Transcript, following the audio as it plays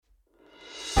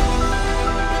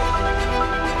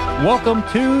Welcome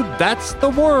to That's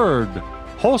the Word,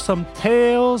 wholesome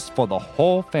tales for the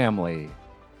whole family.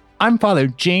 I'm Father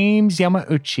James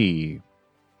Yamauchi.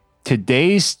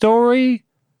 Today's story,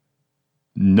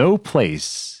 No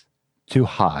Place to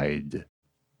Hide.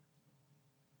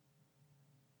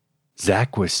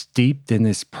 Zach was steeped in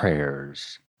his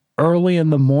prayers early in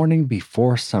the morning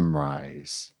before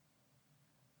sunrise.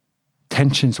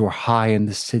 Tensions were high in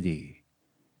the city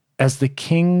as the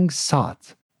king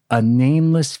sought a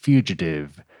nameless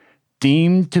fugitive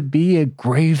deemed to be a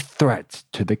grave threat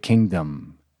to the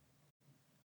kingdom.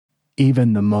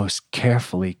 Even the most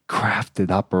carefully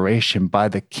crafted operation by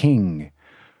the king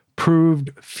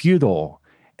proved futile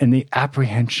in the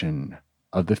apprehension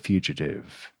of the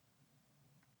fugitive.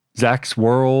 Zach's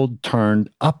world turned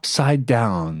upside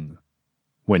down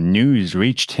when news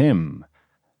reached him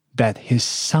that his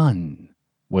son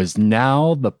was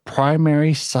now the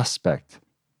primary suspect.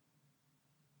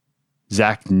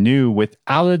 Zach knew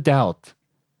without a doubt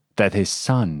that his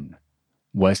son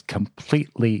was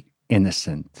completely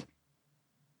innocent.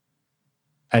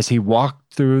 As he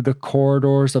walked through the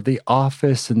corridors of the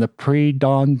office in the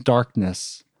pre-dawn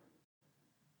darkness,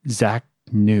 Zach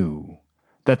knew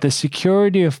that the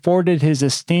security afforded his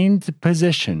esteemed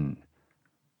position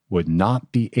would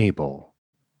not be able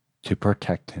to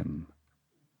protect him.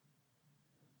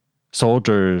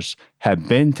 Soldiers had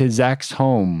been to Zach's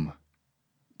home,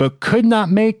 but could not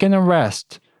make an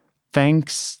arrest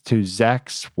thanks to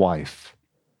Zach's wife.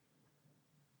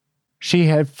 She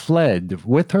had fled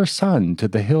with her son to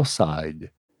the hillside,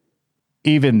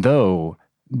 even though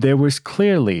there was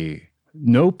clearly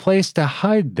no place to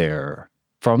hide there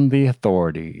from the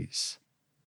authorities.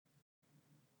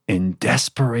 In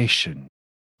desperation,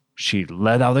 she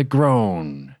let out a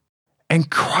groan and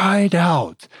cried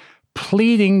out,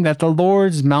 pleading that the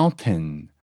Lord's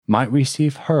mountain might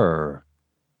receive her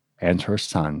and her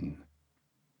son.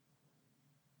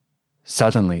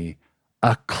 Suddenly,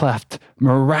 a cleft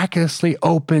miraculously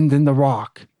opened in the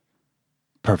rock,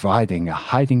 providing a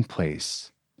hiding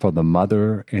place for the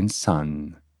mother and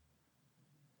son.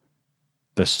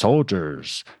 The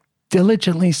soldiers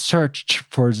diligently searched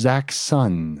for Zach's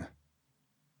son,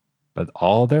 but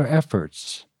all their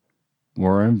efforts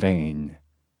were in vain.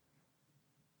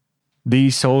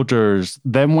 These soldiers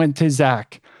then went to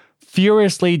Zach,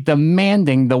 furiously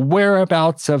demanding the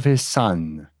whereabouts of his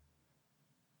son.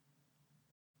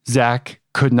 Zach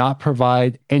could not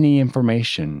provide any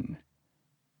information.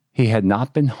 He had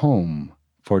not been home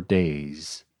for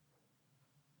days.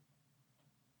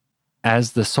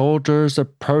 As the soldiers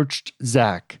approached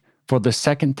Zach for the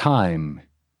second time,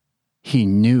 he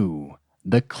knew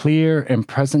the clear and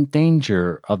present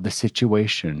danger of the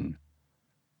situation.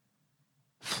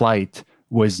 Flight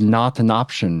was not an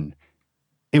option.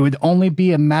 It would only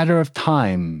be a matter of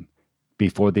time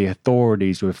before the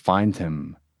authorities would find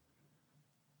him.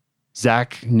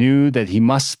 Zach knew that he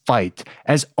must fight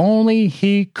as only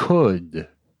he could.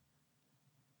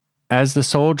 As the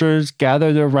soldiers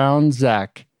gathered around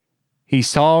Zach, he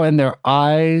saw in their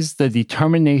eyes the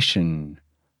determination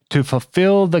to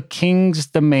fulfill the king's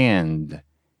demand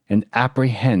and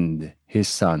apprehend his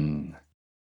son.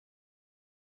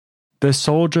 The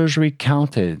soldiers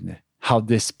recounted how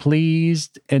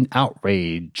displeased and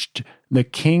outraged the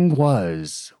king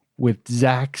was with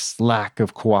Zach's lack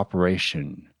of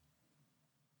cooperation.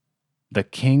 The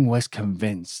king was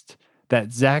convinced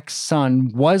that Zach's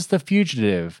son was the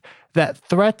fugitive that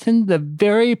threatened the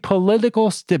very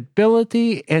political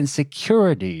stability and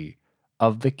security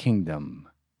of the kingdom.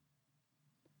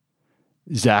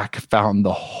 Zach found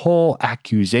the whole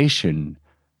accusation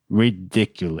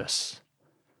ridiculous.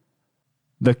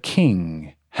 The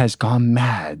king has gone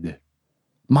mad.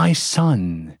 My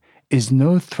son is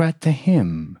no threat to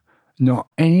him nor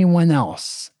anyone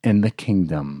else in the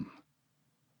kingdom.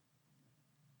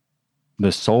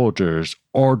 The soldiers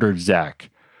ordered Zach,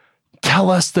 "Tell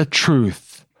us the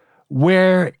truth.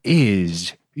 Where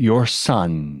is your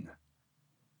son?"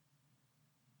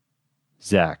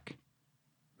 Zach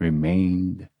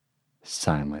remained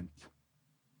silent.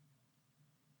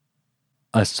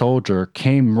 A soldier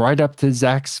came right up to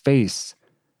Zach's face,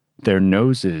 their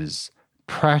noses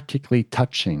practically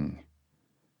touching.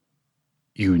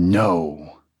 "You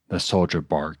know," the soldier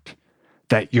barked,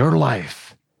 "that your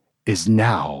life is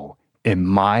now in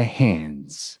my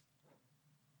hands."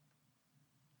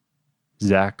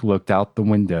 Zach looked out the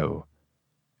window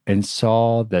and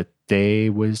saw that day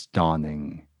was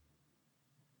dawning.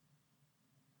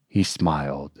 He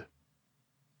smiled.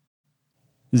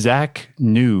 Zach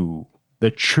knew the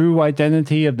true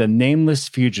identity of the nameless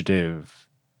fugitive,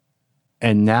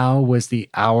 and now was the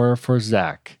hour for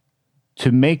Zach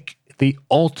to make the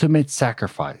ultimate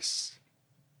sacrifice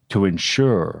to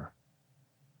ensure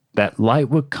that light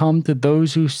would come to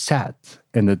those who sat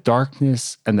in the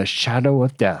darkness and the shadow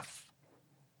of death,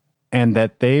 and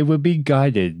that they would be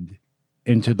guided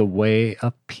into the way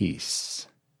of peace.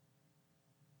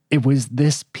 It was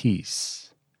this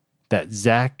peace that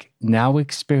Zach now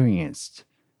experienced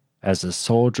as the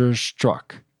soldiers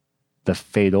struck the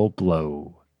fatal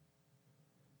blow.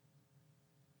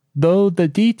 Though the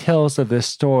details of this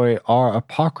story are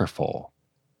apocryphal,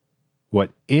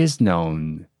 what is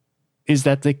known is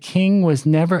that the king was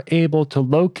never able to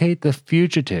locate the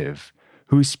fugitive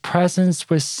whose presence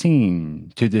was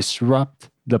seen to disrupt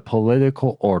the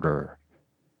political order.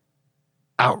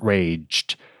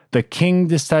 Outraged, the king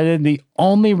decided the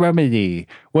only remedy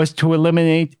was to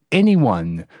eliminate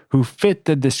anyone who fit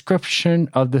the description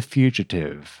of the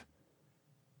fugitive.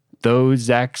 Though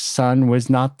Zach's son was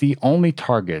not the only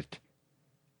target,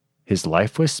 his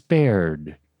life was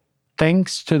spared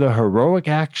thanks to the heroic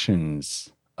actions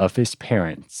of his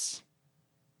parents.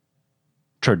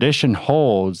 Tradition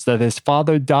holds that his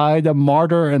father died a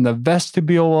martyr in the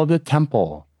vestibule of the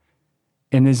temple,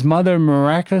 and his mother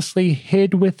miraculously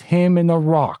hid with him in a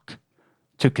rock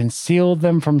to conceal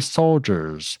them from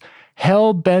soldiers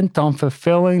hell-bent on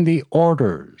fulfilling the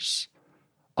orders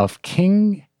of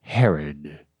King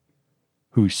Herod,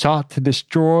 who sought to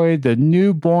destroy the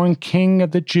newborn king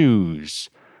of the Jews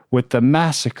with the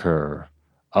massacre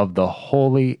of the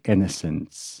holy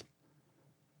innocents.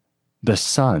 The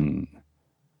son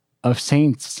of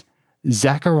Saints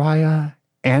Zachariah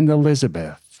and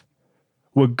Elizabeth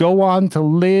would go on to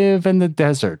live in the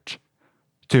desert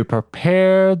to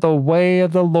prepare the way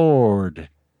of the Lord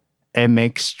and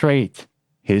make straight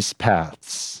his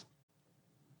paths.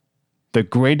 The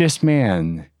greatest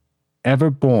man ever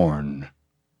born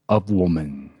of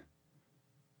woman,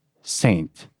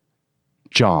 Saint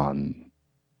John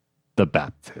the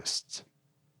Baptist.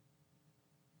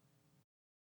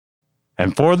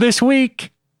 And for this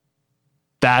week,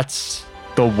 that's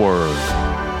the word.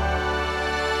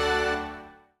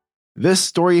 This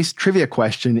story's trivia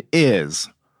question is,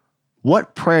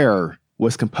 what prayer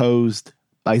was composed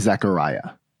by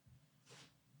Zechariah?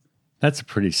 That's a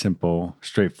pretty simple,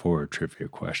 straightforward trivia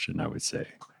question, I would say.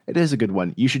 It is a good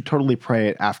one. You should totally pray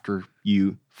it after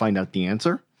you find out the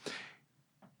answer.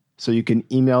 So you can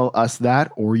email us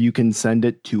that, or you can send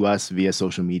it to us via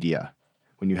social media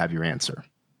when you have your answer.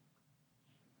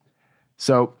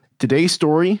 So today's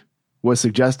story was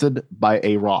suggested by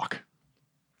a rock.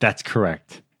 That's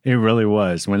correct. It really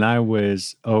was. When I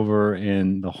was over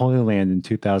in the Holy Land in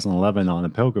 2011 on a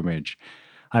pilgrimage,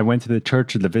 I went to the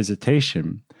Church of the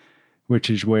Visitation,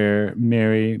 which is where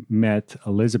Mary met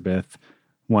Elizabeth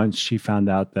once she found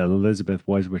out that Elizabeth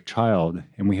was with child.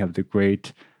 And we have the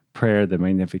great prayer, the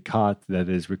Magnificat, that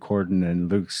is recorded in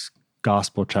Luke's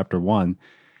Gospel, chapter 1.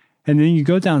 And then you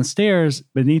go downstairs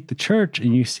beneath the church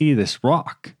and you see this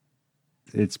rock.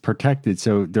 It's protected.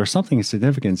 So there's something of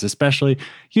significance, especially,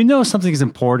 something is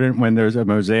important when there's a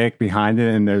mosaic behind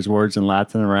it and there's words in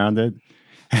Latin around it.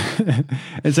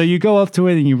 And so you go up to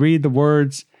it and you read the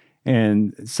words,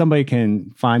 and somebody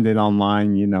can find it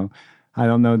online, I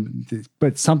don't know,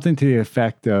 but something to the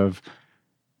effect of,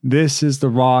 this is the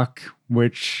rock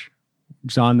which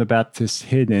John the Baptist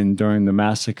hid in during the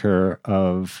massacre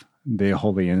of the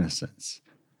Holy Innocents.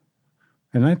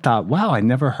 And I thought, wow, I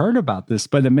never heard about this,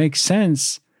 but it makes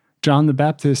sense. John the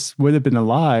Baptist would have been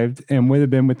alive and would have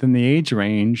been within the age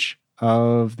range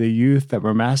of the youth that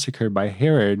were massacred by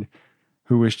Herod,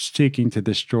 who was seeking to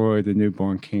destroy the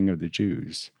newborn king of the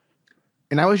Jews.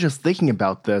 And I was just thinking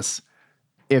about this.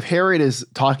 If Herod is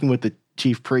talking with the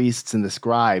chief priests and the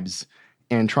scribes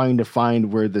and trying to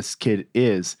find where this kid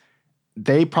is,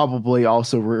 they probably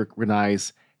also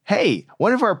recognize, hey,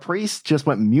 one of our priests just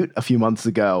went mute a few months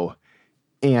ago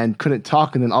and couldn't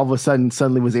talk, and then all of a sudden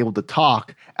suddenly was able to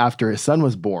talk after his son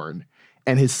was born.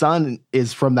 And his son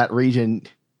is from that region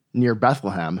near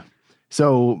Bethlehem.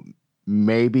 So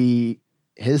maybe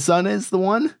his son is the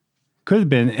one? Could have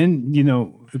been. And,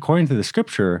 according to the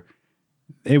scripture,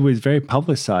 it was very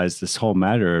publicized, this whole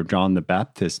matter of John the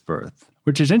Baptist's birth,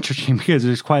 which is interesting because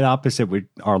it's quite opposite with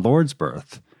our Lord's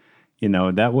birth.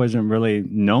 That wasn't really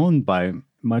known by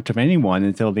much of anyone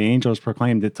until the angels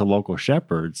proclaimed it to local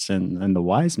shepherds and the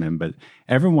wise men. But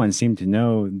everyone seemed to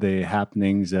know the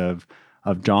happenings of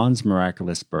John's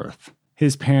miraculous birth.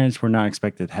 His parents were not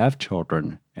expected to have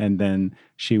children, and then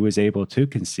she was able to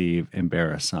conceive and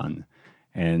bear a son.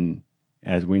 And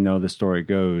as we know the story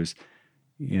goes,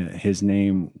 his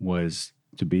name was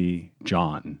to be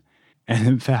John. And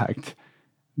in fact,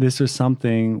 this was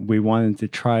something we wanted to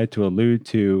try to allude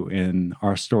to in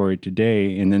our story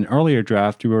today. In an earlier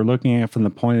draft, we were looking at it from the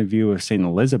point of view of St.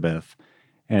 Elizabeth.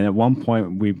 And at one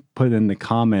point, we put in the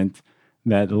comment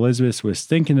that Elizabeth was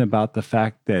thinking about the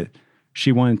fact that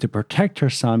she wanted to protect her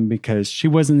son because she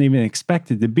wasn't even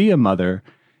expected to be a mother.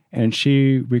 And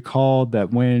she recalled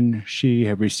that when she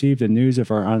had received the news of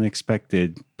her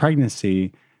unexpected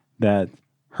pregnancy, that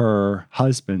her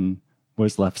husband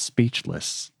was left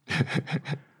speechless.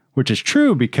 Which is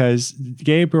true because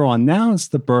Gabriel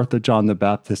announced the birth of John the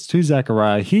Baptist to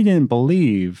Zechariah. He didn't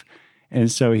believe,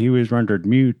 and so he was rendered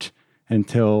mute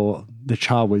until the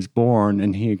child was born,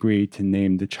 and he agreed to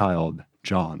name the child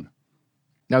John.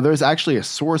 Now, there's actually a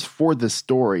source for this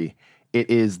story. It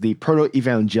is the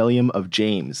Proto-Evangelium of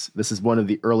James. This is one of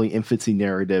the early infancy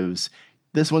narratives.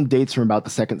 This one dates from about the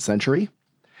 2nd century.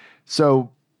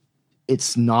 So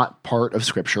it's not part of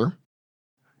Scripture.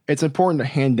 It's important to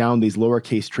hand down these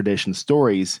lowercase tradition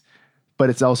stories, but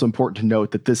it's also important to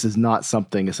note that this is not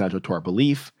something essential to our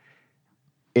belief.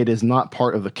 It is not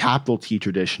part of the capital T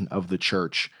tradition of the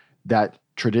church, that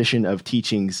tradition of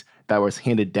teachings that was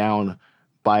handed down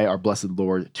by our blessed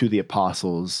Lord to the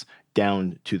apostles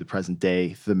down to the present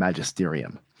day, the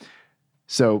magisterium.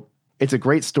 So it's a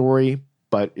great story,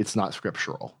 but it's not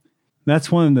scriptural.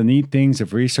 That's one of the neat things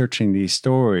of researching these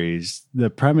stories. The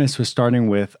premise was starting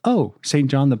with, St.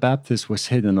 John the Baptist was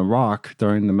hid in a rock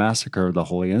during the massacre of the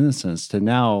Holy Innocents, to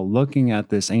now looking at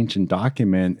this ancient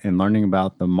document and learning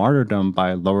about the martyrdom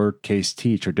by lowercase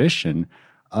t tradition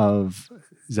of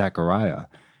Zechariah.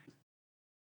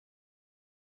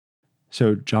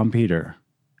 So, John Peter,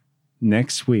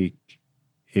 next week,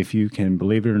 if you can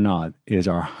believe it or not, is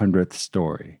our 100th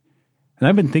story. And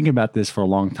I've been thinking about this for a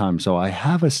long time, so I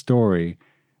have a story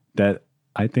that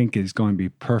I think is going to be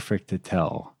perfect to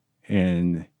tell.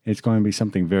 And it's going to be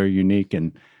something very unique,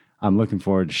 and I'm looking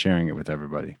forward to sharing it with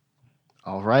everybody.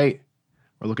 All right.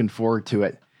 We're looking forward to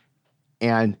it.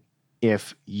 And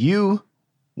if you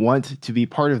want to be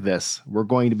part of this, we're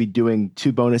going to be doing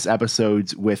 2 bonus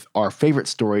episodes with our favorite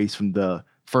stories from the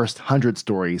first 100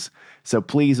 stories. So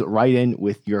please write in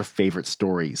with your favorite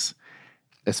stories.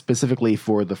 Specifically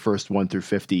for the first 1 through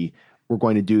 50, we're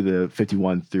going to do the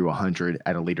 51 through 100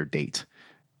 at a later date.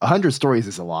 100 stories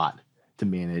is a lot to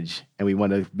manage, and we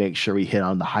want to make sure we hit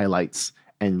on the highlights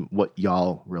and what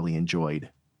y'all really enjoyed.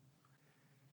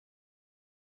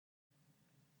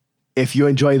 If you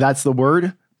enjoy That's the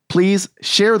Word, please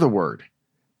share the word.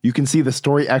 You can see the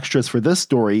story extras for this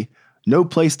story, No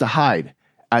Place to Hide,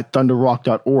 at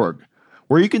thunderrock.org,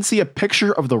 where you can see a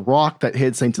picture of the rock that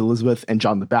hid St. Elizabeth and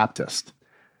John the Baptist.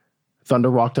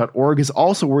 Thunderrock.org is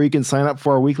also where you can sign up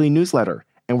for our weekly newsletter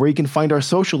and where you can find our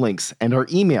social links and our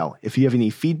email if you have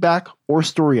any feedback or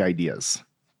story ideas.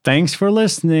 Thanks for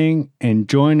listening, and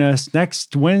join us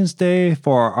next Wednesday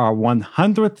for our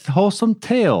 100th wholesome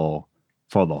tale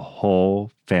for the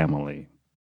whole family.